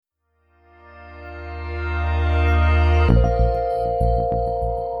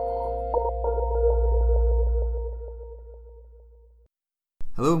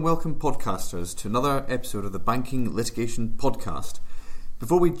welcome podcasters to another episode of the Banking Litigation Podcast.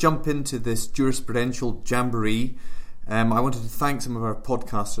 Before we jump into this jurisprudential jamboree, I wanted to thank some of our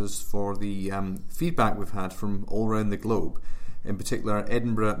podcasters for the feedback we've had from all around the globe, in particular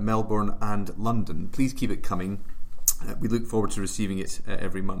Edinburgh, Melbourne and London. Please keep it coming. We look forward to receiving it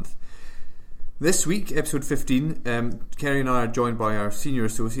every month. This week, episode 15, Kerry and I are joined by our senior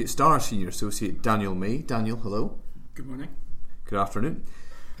associate, Daniel May. Daniel, hello. Good morning. Good afternoon.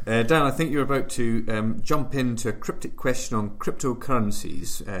 Dan, I think you're about to jump into a cryptic question on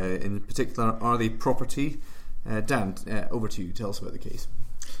cryptocurrencies. In particular, are they property? Dan, over to you. Tell us about the case.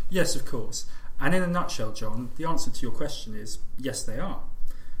 Yes, of course. And in a nutshell, John, the answer to your question is yes, they are.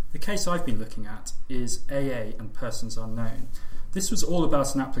 The case I've been looking at is AA and persons unknown. This was all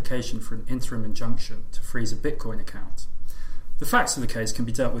about an application for an interim injunction to freeze a Bitcoin account. The facts of the case can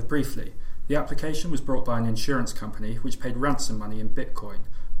be dealt with briefly. The application was brought by an insurance company which paid ransom money in Bitcoin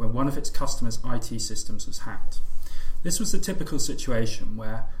when one of its customers' IT systems was hacked. This was the typical situation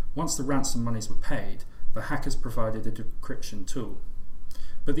where, once the ransom monies were paid, the hackers provided a decryption tool.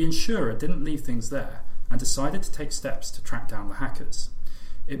 But the insurer didn't leave things there and decided to take steps to track down the hackers.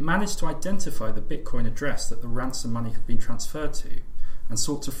 It managed to identify the Bitcoin address that the ransom money had been transferred to and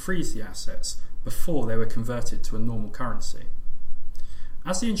sought to freeze the assets before they were converted to a normal currency.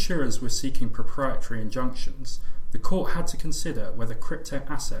 As the insurers were seeking proprietary injunctions, the court had to consider whether crypto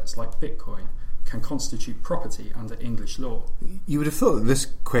assets like Bitcoin can constitute property under English law. You would have thought that this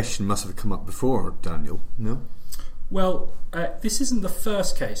question must have come up before, Daniel, no? Well, this isn't the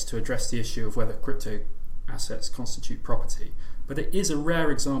first case to address the issue of whether crypto assets constitute property, but it is a rare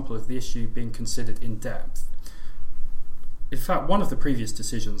example of the issue being considered in depth. In fact, one of the previous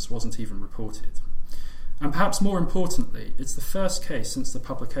decisions wasn't even reported. And perhaps more importantly, it's the first case since the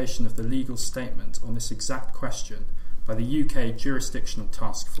publication of the legal statement on this exact question by the UK Jurisdictional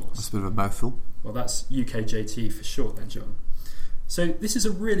Task Force. That's a bit of a mouthful. Well, that's UKJT for short then, John. So this is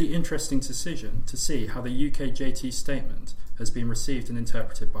a really interesting decision to see how the UKJT statement has been received and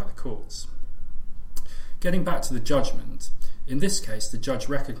interpreted by the courts. Getting back to the judgment, in this case the judge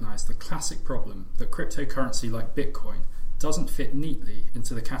recognised the classic problem that cryptocurrency like Bitcoin doesn't fit neatly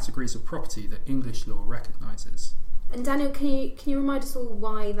into the categories of property that English law recognises. And Daniel, can you remind us all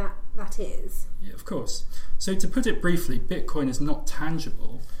why that is? Yeah, of course. So to put it briefly, Bitcoin is not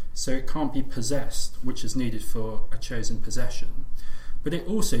tangible, so it can't be possessed, which is needed for a chosen possession. But it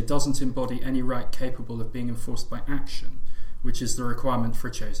also doesn't embody any right capable of being enforced by action, which is the requirement for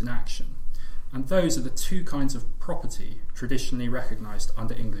a chosen action. And those are the two kinds of property traditionally recognised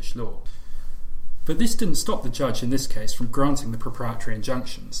under English law. But this didn't stop the judge in this case from granting the proprietary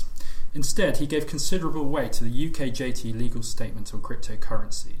injunctions. Instead, he gave considerable weight to the UKJT legal statement on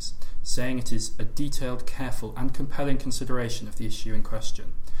cryptocurrencies, saying it is a detailed, careful and compelling consideration of the issue in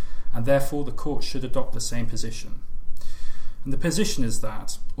question, and therefore the court should adopt the same position. And the position is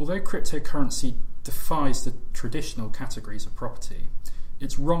that, although cryptocurrency defies the traditional categories of property,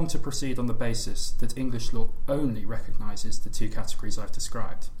 it's wrong to proceed on the basis that English law only recognises the two categories I've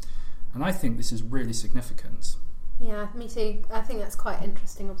described. And I think this is really significant. Yeah, me too. I think that's quite an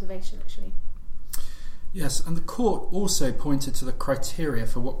interesting observation, actually. Yes, and the court also pointed to the criteria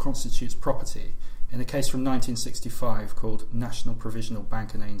for what constitutes property in a case from 1965 called National Provisional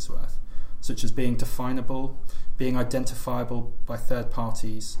Bank and Ainsworth, such as being definable, being identifiable by third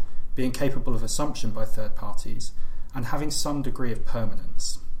parties, being capable of assumption by third parties, and having some degree of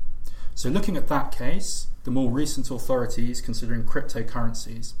permanence. So looking at that case, the more recent authorities considering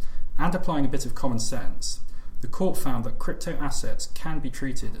cryptocurrencies, and applying a bit of common sense, the court found that crypto assets can be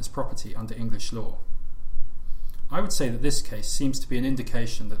treated as property under English law. I would say that this case seems to be an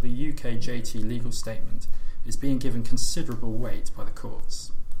indication that the UKJT legal statement is being given considerable weight by the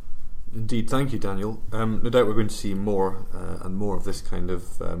courts. Indeed, thank you, Daniel. No doubt we're going to see more and more of this kind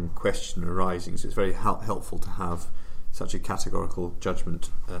of question arising, so it's very helpful to have such a categorical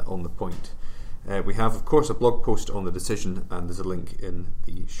judgment on the point. We have, of course, a blog post on the decision, and there's a link in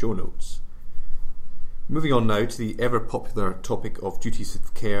the show notes. Moving on now to the ever-popular topic of duties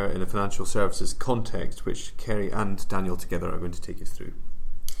of care in a financial services context, which Kerry and Daniel together are going to take us through.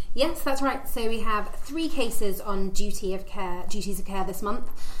 Yes, that's right. So we have 3 cases on duties of care this month.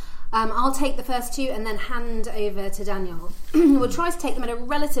 I'll take the first 2 and then hand over to Daniel. We'll try to take them at a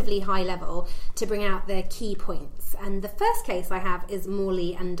relatively high level to bring out their key points. And the first case I have is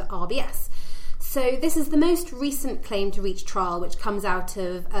Morley and RBS. So this is the most recent claim to reach trial, which comes out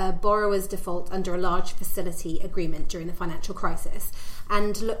of a borrower's default under a large facility agreement during the financial crisis,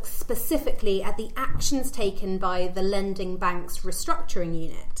 and looks specifically at the actions taken by the lending bank's restructuring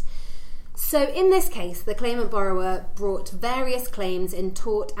unit. So in this case, the claimant borrower brought various claims in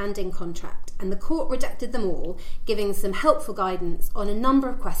tort and in contract, and the court rejected them all, giving some helpful guidance on a number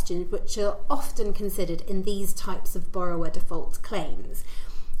of questions which are often considered in these types of borrower default claims.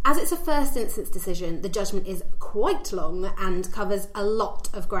 As it's a first instance decision, the judgment is quite long and covers a lot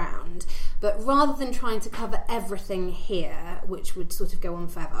of ground. But rather than trying to cover everything here, which would sort of go on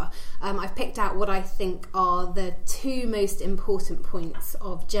forever, I've picked out what I think are the two most important points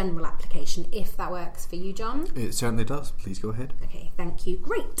of general application, if that works for you, John. It certainly does. Please go ahead. Okay, thank you.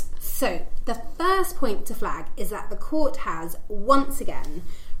 Great. So, the first point to flag is that the court has, once again,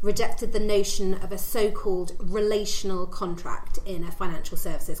 rejected the notion of a so-called relational contract in a financial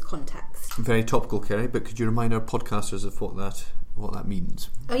services context. Very topical, Kerry, but could you remind our podcasters of what that means?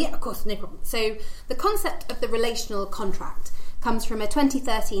 Oh yeah, of course, no problem. So the concept of the relational contract comes from a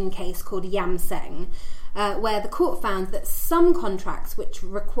 2013 case called Yam Seng, where the court found that some contracts which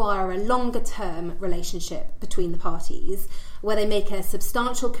require a longer-term relationship between the parties, where they make a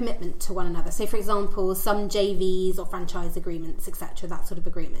substantial commitment to one another, so for example, some JVs or franchise agreements, etc., that sort of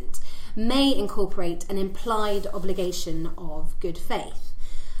agreement, may incorporate an implied obligation of good faith.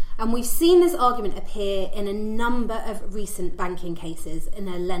 And we've seen this argument appear in a number of recent banking cases in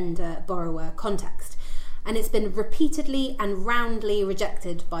a lender-borrower context. And it's been repeatedly and roundly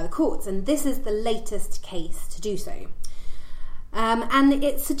rejected by the courts, and this is the latest case to do so. And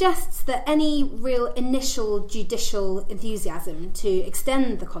it suggests that any real initial judicial enthusiasm to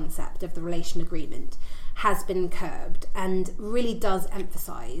extend the concept of the relation agreement has been curbed, and really does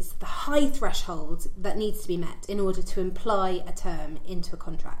emphasise the high threshold that needs to be met in order to imply a term into a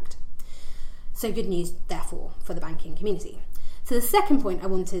contract. So good news, therefore, for the banking community. So the second point I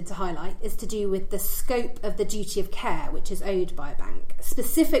wanted to highlight is to do with the scope of the duty of care which is owed by a bank,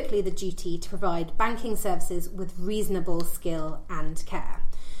 specifically the duty to provide banking services with reasonable skill and care.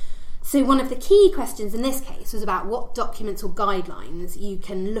 So one of the key questions in this case was about what documents or guidelines you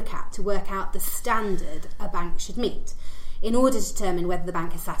can look at to work out the standard a bank should meet in order to determine whether the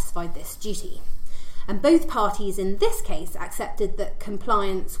bank has satisfied this duty. And both parties in this case accepted that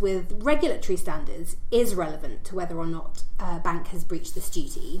compliance with regulatory standards is relevant to whether or not a bank has breached this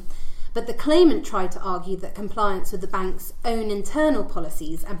duty. But the claimant tried to argue that compliance with the bank's own internal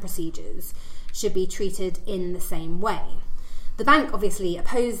policies and procedures should be treated in the same way. The bank obviously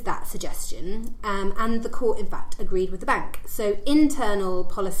opposed that suggestion, and the court in fact agreed with the bank. So internal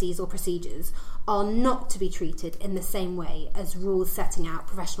policies or procedures are not to be treated in the same way as rules setting out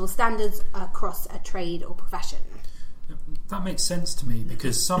professional standards across a trade or profession. That makes sense to me,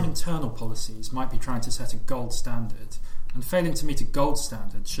 because some internal policies might be trying to set a gold standard, and failing to meet a gold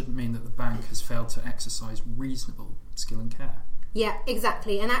standard shouldn't mean that the bank has failed to exercise reasonable skill and care. Yeah,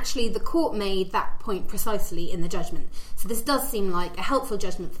 exactly. And actually the court made that point precisely in the judgment. So this does seem like a helpful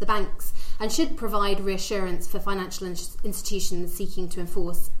judgment for the banks and should provide reassurance for financial institutions seeking to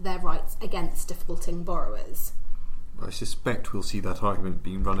enforce their rights against defaulting borrowers. I suspect we'll see that argument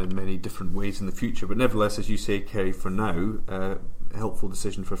being run in many different ways in the future, but nevertheless, as you say, Kerry, for now, a helpful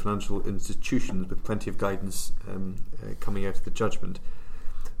decision for financial institutions with plenty of guidance coming out of the judgment.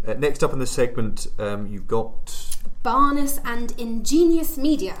 Next up in this segment, you've got Barnes and Ingenious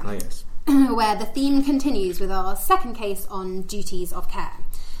Media, yes. where the theme continues with our second case on duties of care.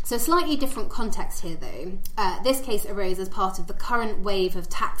 So a slightly different context here though. This case arose as part of the current wave of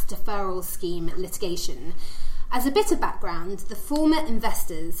tax deferral scheme litigation. As a bit of background, the former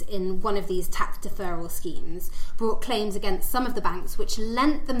investors in one of these tax deferral schemes brought claims against some of the banks which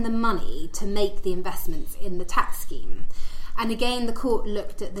lent them the money to make the investments in the tax scheme. And again, the court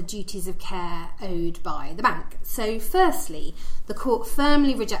looked at the duties of care owed by the bank. So firstly, the court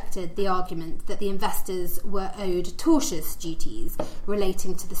firmly rejected the argument that the investors were owed tortious duties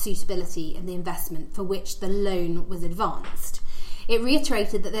relating to the suitability of the investment for which the loan was advanced. It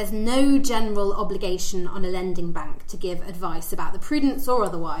reiterated that there's no general obligation on a lending bank to give advice about the prudence or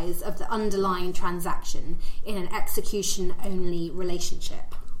otherwise of the underlying transaction in an execution-only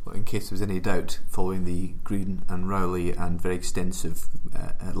relationship. Well, in case there was any doubt, following the Green and Rowley and very extensive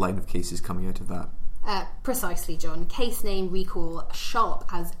line of cases coming out of that. Precisely, John. Case name recall sharp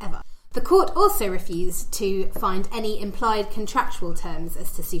as ever. The court also refused to find any implied contractual terms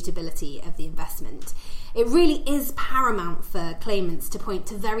as to suitability of the investment. It really is paramount for claimants to point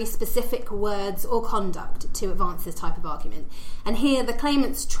to very specific words or conduct to advance this type of argument. And here the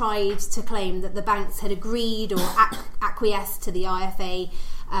claimants tried to claim that the banks had agreed or acquiesced to the IFA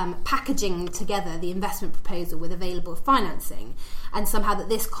packaging together the investment proposal with available financing, and somehow that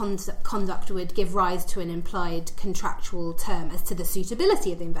this conduct would give rise to an implied contractual term as to the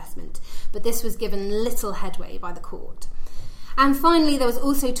suitability of the investment. But this was given little headway by the court. And finally, there was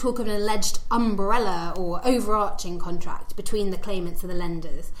also talk of an alleged umbrella or overarching contract between the claimants and the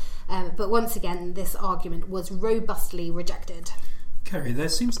lenders. But once again, this argument was robustly rejected. Kerry, there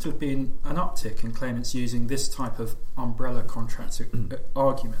seems to have been an uptick in claimants using this type of umbrella contract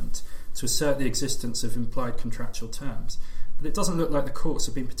argument to assert the existence of implied contractual terms. But it doesn't look like the courts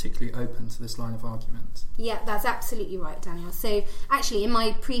have been particularly open to this line of argument. Yeah, that's absolutely right, Daniel. So actually, in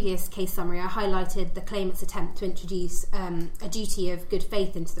my previous case summary, I highlighted the claimant's attempt to introduce a duty of good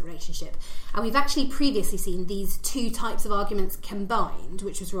faith into the relationship. And we've actually previously seen these two types of arguments combined,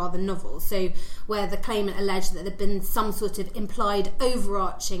 which was rather novel. So where the claimant alleged that there had been some sort of implied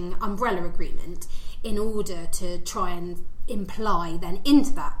overarching umbrella agreement in order to try and imply then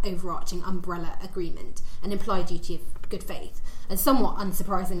into that overarching umbrella agreement an implied duty of good faith. And somewhat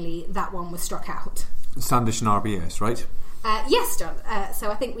unsurprisingly, that one was struck out. Standish and RBS, right? Yes, John. So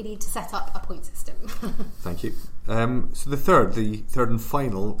I think we need to set up a point system. Thank you. So the third and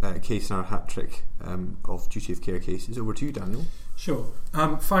final case in our hat trick of duty of care cases. Over to you, Daniel. Sure.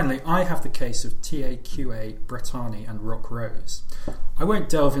 Finally, I have the case of TAQA, Brettani and Rock Rose. I won't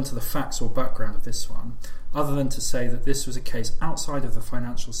delve into the facts or background of this one, other than to say that this was a case outside of the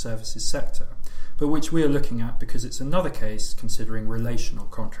financial services sector, but which we are looking at because it's another case considering relational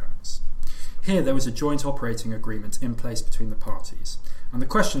contracts. Here there was a joint operating agreement in place between the parties, and the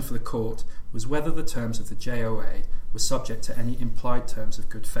question for the court was whether the terms of the JOA were subject to any implied terms of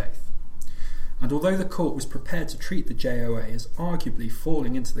good faith. And although the court was prepared to treat the JOA as arguably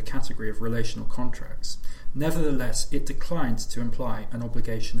falling into the category of relational contracts, nevertheless it declined to imply an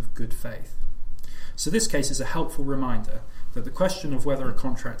obligation of good faith. So this case is a helpful reminder that the question of whether a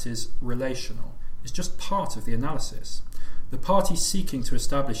contract is relational is just part of the analysis. The party seeking to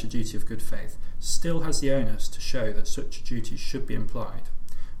establish a duty of good faith still has the onus to show that such a duty should be implied,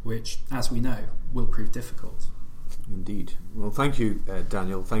 which, as we know, will prove difficult. Indeed. Well, thank you,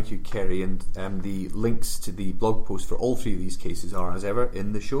 Daniel. Thank you, Kerry. And the links to the blog post for all three of these cases are, as ever,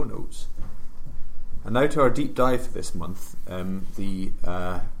 in the show notes. And now to our deep dive for this month, the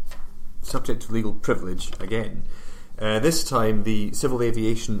subject of legal privilege again. This time, the Civil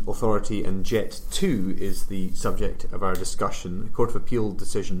Aviation Authority and Jet 2 is the subject of our discussion, a Court of Appeal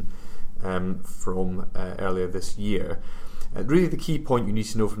decision from earlier this year. Really the key point you need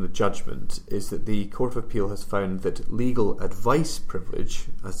to know from the judgment is that the Court of Appeal has found that legal advice privilege,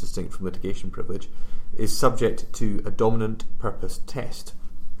 as distinct from litigation privilege, is subject to a dominant purpose test.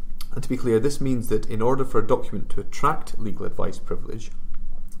 And to be clear, this means that in order for a document to attract legal advice privilege,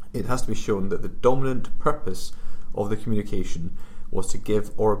 it has to be shown that the dominant purpose of the communication was to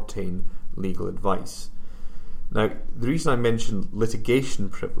give or obtain legal advice. Now, the reason I mention litigation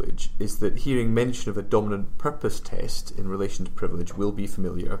privilege is that hearing mention of a dominant purpose test in relation to privilege will be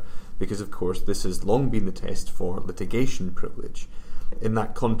familiar because, of course, this has long been the test for litigation privilege. In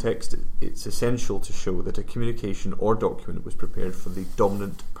that context, it's essential to show that a communication or document was prepared for the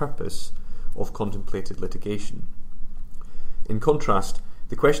dominant purpose of contemplated litigation. In contrast,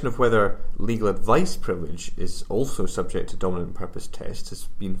 the question of whether legal advice privilege is also subject to dominant purpose tests has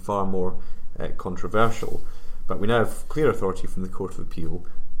been far more controversial, but we now have clear authority from the Court of Appeal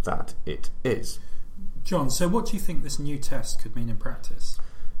that it is. John, so what do you think this new test could mean in practice?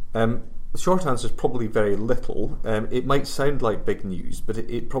 The short answer is probably very little. It might sound like big news, but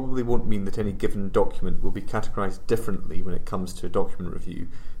it probably won't mean that any given document will be categorised differently when it comes to a document review.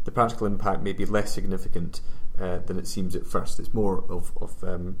 The practical impact may be less significant than it seems at first. It's more of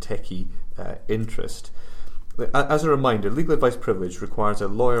techie interest. As a reminder, legal advice privilege requires a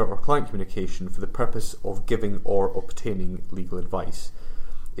lawyer or client communication for the purpose of giving or obtaining legal advice.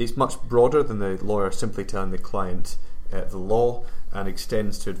 It's much broader than the lawyer simply telling the client the law, and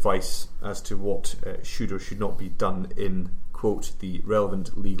extends to advice as to what should or should not be done in, quote, the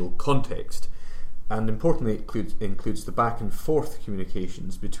relevant legal context. And importantly, it includes the back and forth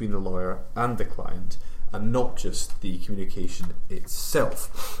communications between the lawyer and the client, and not just the communication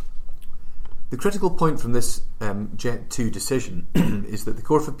itself. The critical point from this Jet 2 decision is that the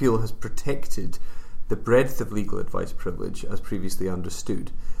Court of Appeal has protected the breadth of legal advice privilege as previously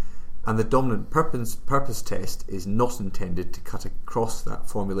understood, and the dominant purpose test is not intended to cut across that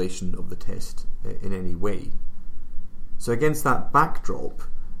formulation of the test in any way. So against that backdrop,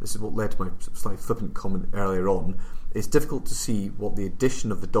 this is what led to my slightly flippant comment earlier on, it's difficult to see what the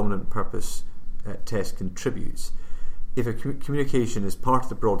addition of the dominant purpose test contributes. If a communication is part of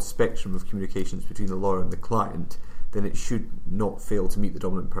the broad spectrum of communications between the lawyer and the client, then it should not fail to meet the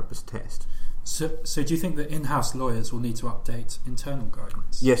dominant purpose test. So do you think that in-house lawyers will need to update internal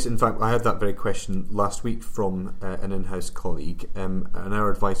guidance? Yes, in fact, I had that very question last week from an in-house colleague, and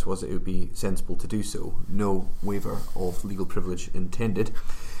our advice was that it would be sensible to do so. No waiver of legal privilege intended.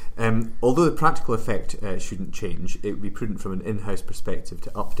 Although the practical effect shouldn't change, it would be prudent from an in-house perspective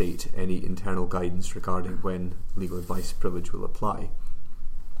to update any internal guidance regarding when legal advice privilege will apply.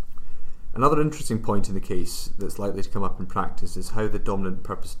 Another interesting point in the case that's likely to come up in practice is how the dominant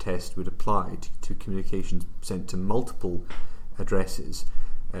purpose test would apply to communications sent to multiple addresses,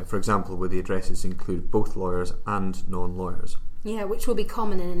 for example, where the addresses include both lawyers and non-lawyers. Yeah, which will be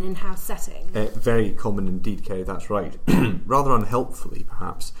common in an in-house setting. Very common indeed, Kerry, that's right. Rather unhelpfully,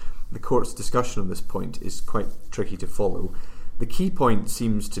 perhaps, the court's discussion on this point is quite tricky to follow. The key point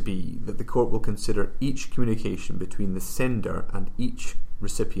seems to be that the court will consider each communication between the sender and each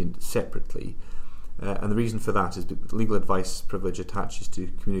recipient separately, and the reason for that is that legal advice privilege attaches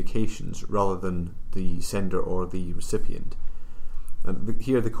to communications rather than the sender or the recipient. And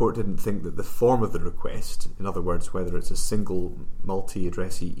here the court didn't think that the form of the request, in other words, whether it's a single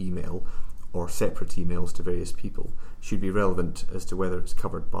multi-addressee email or separate emails to various people, should be relevant as to whether it's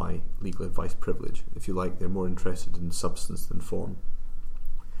covered by legal advice privilege. If you like, they're more interested in substance than form.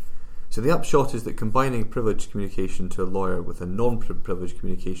 So the upshot is that combining privileged communication to a lawyer with a non-privileged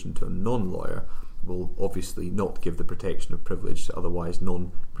communication to a non-lawyer will obviously not give the protection of privilege to otherwise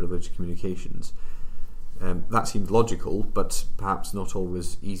non-privileged communications. That seemed logical, but perhaps not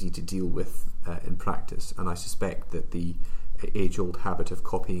always easy to deal with in practice, and I suspect that the age-old habit of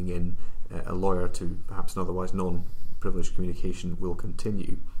copying in a lawyer to perhaps an otherwise non-privileged communication will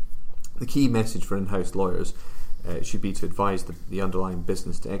continue. The key message for in-house lawyers should be to advise the underlying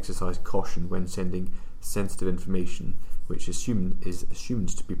business to exercise caution when sending sensitive information, which is assumed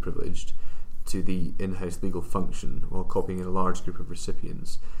to be privileged, to the in-house legal function while copying in a large group of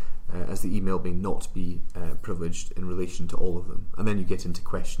recipients, as the email may not be privileged in relation to all of them. And then you get into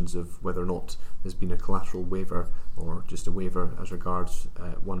questions of whether or not there's been a collateral waiver or just a waiver as regards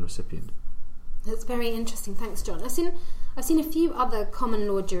one recipient. That's very interesting. Thanks, John. I've seen a few other common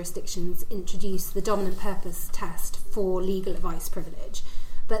law jurisdictions introduce the dominant purpose test for legal advice privilege,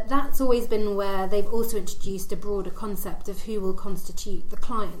 but that's always been where they've also introduced a broader concept of who will constitute the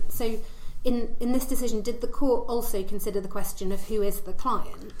client. So in this decision, did the court also consider the question of who is the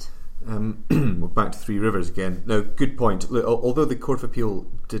client? Well, back to Three Rivers again. No, good point. Although the Court of Appeal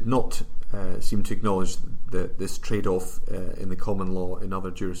did not seem to acknowledge this trade-off in the common law in other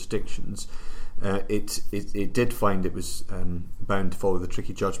jurisdictions, it did find it was bound to follow the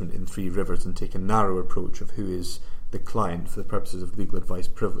tricky judgment in Three Rivers and take a narrow approach of who is the client for the purposes of legal advice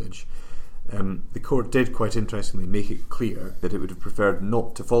privilege. The court did, quite interestingly, make it clear that it would have preferred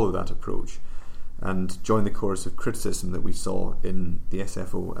not to follow that approach and join the chorus of criticism that we saw in the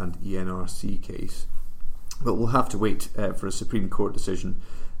SFO and ENRC case. But we'll have to wait for a Supreme Court decision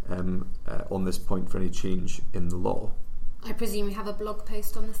on this point for any change in the law. I presume we have a blog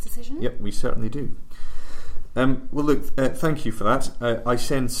post on this decision? Yep, we certainly do. Well, look, thank you for that. I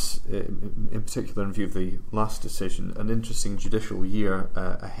sense, in particular in view of the last decision, an interesting judicial year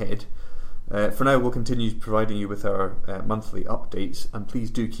ahead. For now, we'll continue providing you with our monthly updates, and please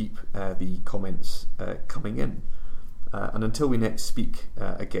do keep the comments coming in. And until we next speak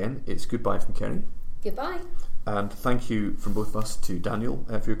again, it's goodbye from Kerry. Goodbye. And thank you from both of us to Daniel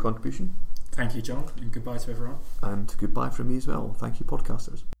for your contribution. Thank you, John, and goodbye to everyone. And goodbye from me as well. Thank you,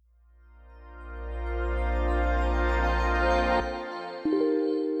 podcasters.